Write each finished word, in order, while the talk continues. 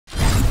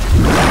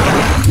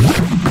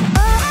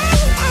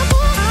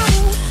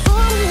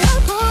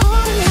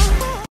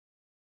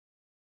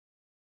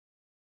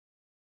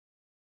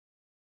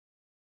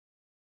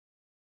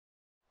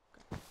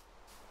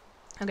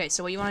Okay,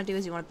 so what you want to do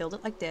is you want to build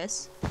it like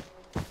this.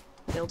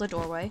 Build a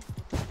doorway.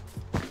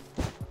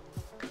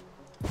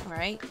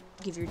 Alright,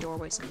 give your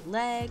doorway some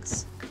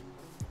legs.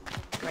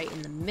 Right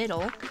in the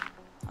middle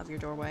of your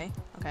doorway.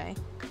 Okay,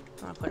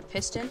 you want to put a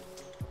piston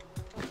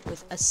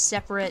with a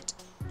separate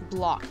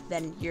block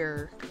than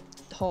your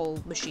whole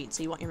machine.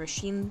 So you want your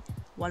machine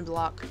one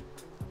block,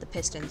 the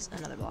pistons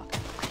another block.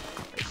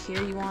 Right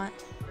here you want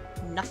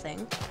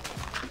nothing.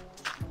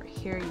 Right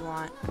here you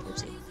want,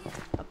 oopsie,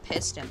 a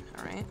piston,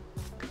 alright?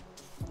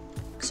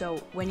 So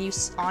when you,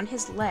 on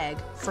his leg,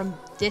 from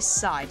this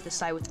side, the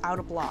side without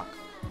a block,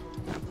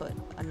 you're gonna put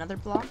another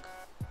block,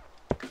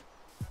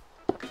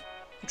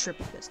 a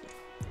triple piston.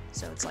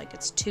 So it's like,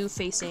 it's two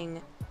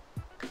facing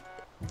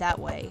that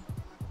way,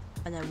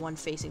 and then one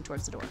facing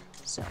towards the door.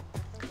 So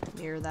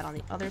mirror that on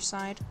the other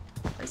side,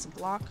 place a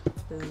block,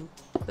 boom,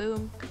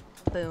 boom,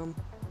 boom,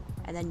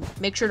 and then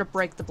make sure to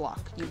break the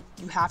block.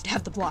 You have to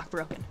have the block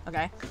broken,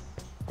 okay?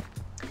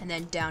 And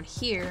then down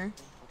here,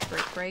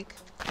 break,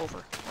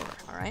 over,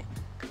 alright?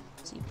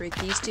 So you break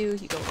these two,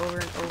 you go over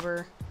and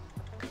over,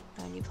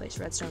 and you place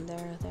redstone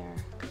there.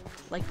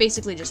 Like,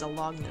 basically just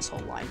along this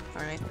whole line,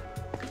 alright?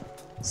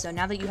 So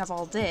now that you have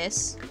all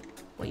this,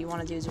 what you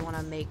want to do is you want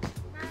to make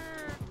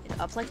it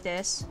up like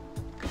this,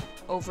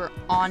 over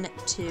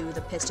onto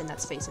the piston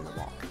that's facing the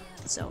wall.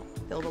 So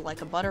build it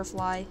like a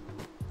butterfly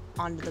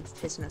onto the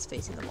piston that's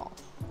facing the wall,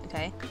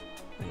 okay?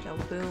 And go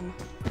boom,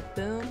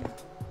 boom,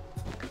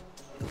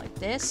 like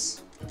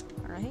this,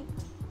 alright?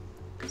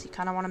 So you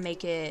kind of want to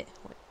make it,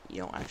 you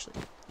don't actually,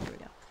 here we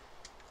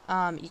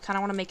go. You kind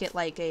of want to make it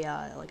like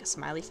a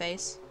smiley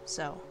face,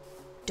 so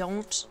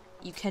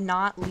you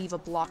cannot leave a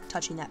block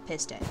touching that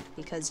piston,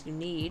 because you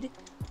need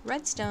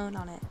redstone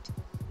on it.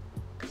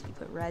 So you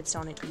put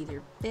redstone in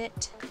either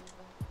bit,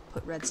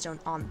 put redstone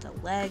on the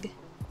leg,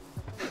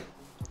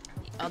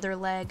 the other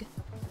leg,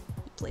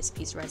 you place a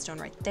piece of redstone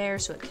right there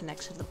so it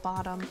connects to the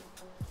bottom,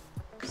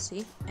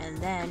 see? And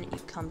then you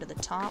come to the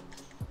top.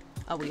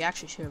 Oh, we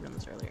actually should have done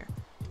this earlier.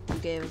 You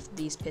give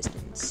these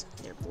pistons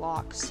their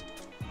blocks,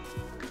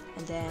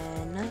 and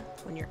then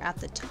when you're at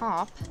the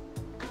top,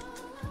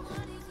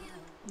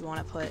 you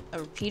want to put a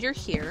repeater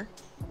here,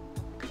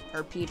 a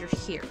repeater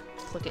here.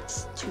 Click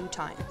it 2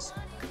 times.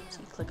 So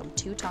you click them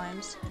 2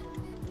 times,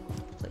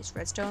 place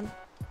redstone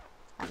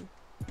on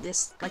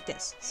this, like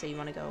this. So you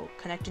want to go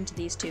connect into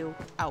these two,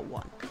 out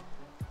 1.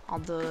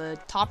 On the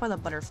top of the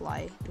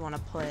butterfly, you want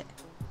to put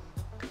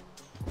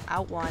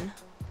out 1.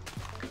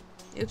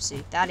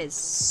 Oopsie, that is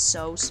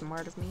so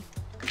smart of me.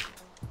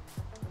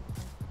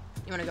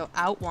 You want to go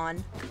out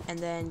 1, and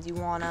then you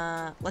want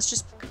to, let's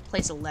just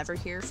place a lever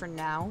here for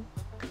now,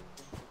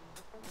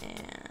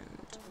 and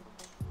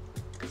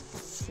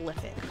flip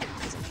it,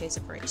 just in case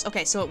it breaks.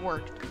 Okay, so it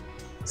worked.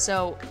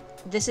 So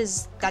this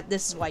is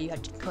why you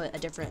have to put a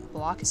different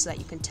block, so that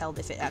you can tell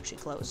if it actually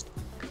closed.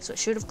 So it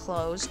should have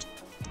closed,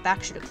 the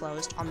back should have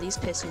closed. On these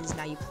pistons,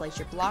 now you place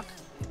your block,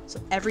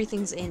 so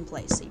everything's in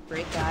place. So you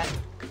break that,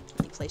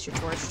 you place your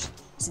torch,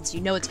 since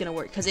you know it's gonna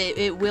work, because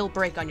it will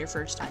break on your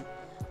first time.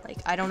 Like,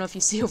 I don't know if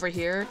you see over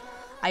here,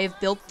 I have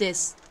built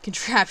this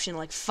contraption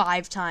like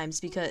 5 times,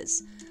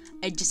 because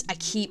I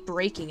keep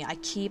breaking it.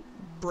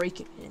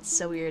 And it's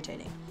so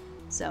irritating.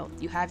 So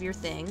you have your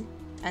thing,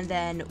 and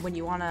then when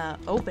you want to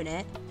open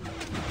it,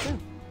 boom.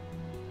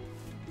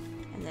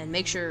 And then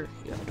make sure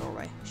you have a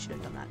doorway. Should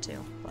have done that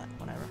too, but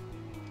whatever.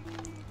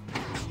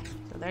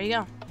 So there you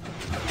go.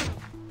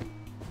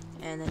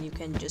 And then you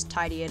can just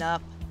tidy it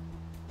up,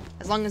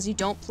 as long as you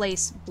don't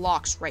place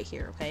blocks right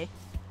here, okay?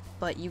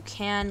 But you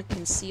can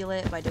conceal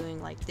it by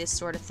doing like this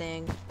sort of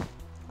thing,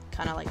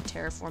 kind of like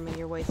terraforming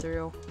your way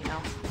through, you know?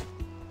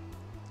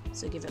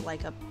 So give it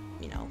like a,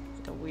 you know,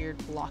 like a weird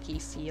blocky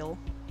feel.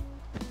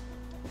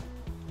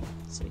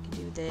 So we can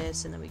do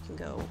this, and then we can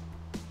go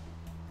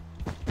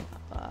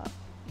up,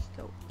 we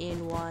can go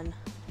in one,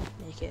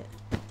 make it,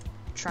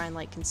 try and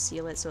like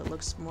conceal it so it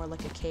looks more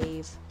like a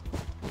cave,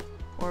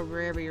 or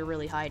wherever you're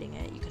really hiding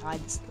it. You could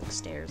hide like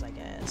stairs, I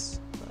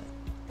guess, but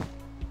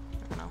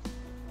I don't know.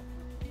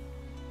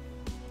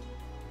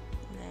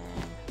 And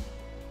then,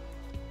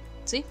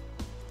 see?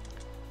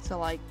 So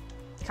like,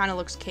 kind of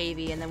looks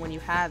cavey, and then when you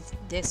have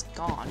this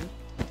gone,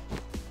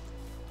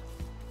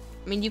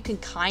 I mean, you can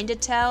kind of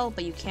tell,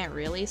 but you can't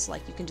really. So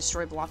like, you can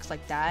destroy blocks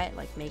like that,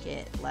 like make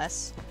it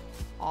less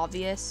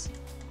obvious.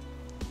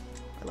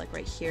 Or like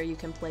right here, you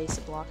can place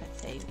a block, I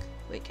think.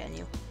 Wait, can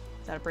you?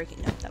 That'll break it?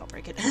 No, that'll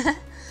break it.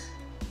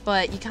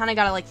 But you kind of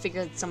gotta like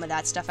figure some of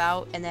that stuff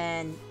out, and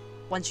then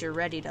once you're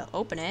ready to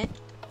open it,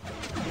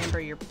 remember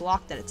your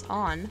block that it's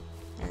on,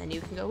 and then you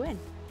can go in.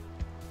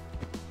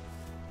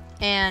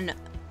 And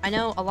I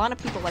know a lot of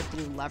people like to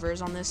do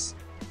levers on this,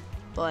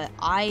 but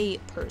I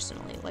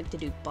personally like to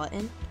do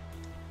button.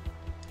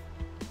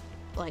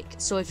 Like,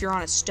 so if you're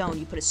on a stone,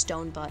 you put a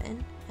stone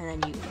button, and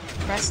then you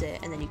press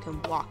it, and then you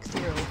can walk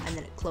through, and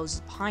then it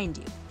closes behind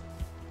you.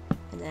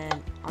 And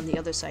then on the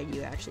other side,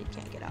 you actually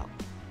can't get out.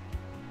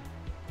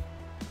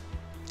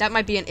 That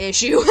might be an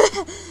issue.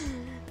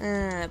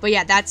 But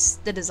yeah, that's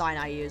the design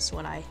I use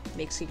when I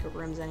make secret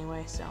rooms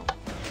anyway, so.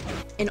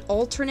 An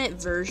alternate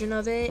version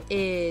of it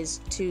is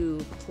to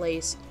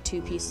place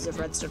 2 pieces of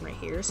redstone right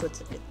here, so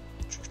it's like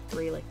a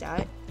tree like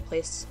that.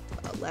 Place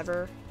a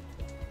lever,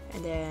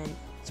 and then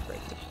let's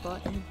break the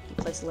button. You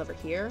place the lever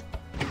here,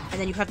 and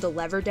then you have the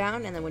lever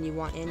down, and then when you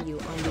want in, you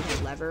undo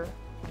the lever,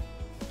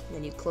 and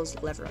then you close the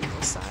lever on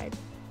this side.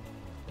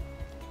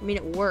 I mean,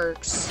 it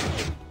works,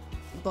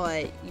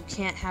 but you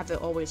can't have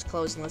it always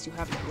closed unless you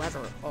have the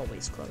lever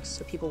always closed,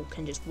 so people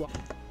can just walk.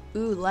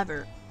 Ooh,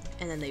 lever,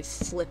 and then they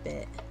flip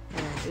it, and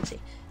then, oopsie,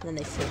 and then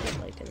they flip it,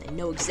 like, and they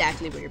know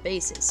exactly where your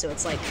base is, so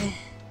it's like,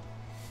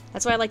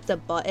 that's why I like the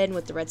button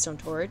with the redstone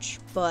torch,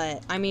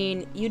 but, I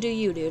mean, you do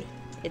you, dude.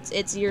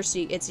 It's your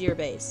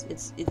base.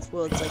 It's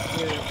like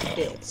your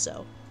build,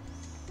 so.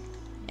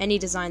 Any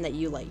design that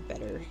you like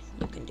better,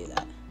 you can do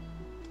that.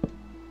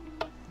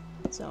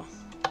 So,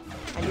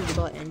 I do the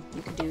button,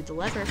 you can do the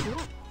lever if you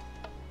want.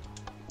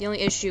 The only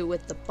issue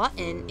with the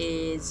button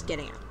is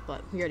getting out,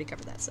 but we already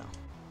covered that, so.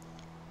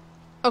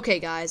 Okay,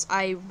 guys,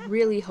 I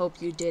really hope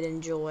you did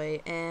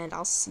enjoy, and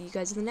I'll see you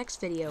guys in the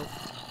next video.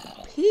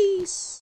 Peace!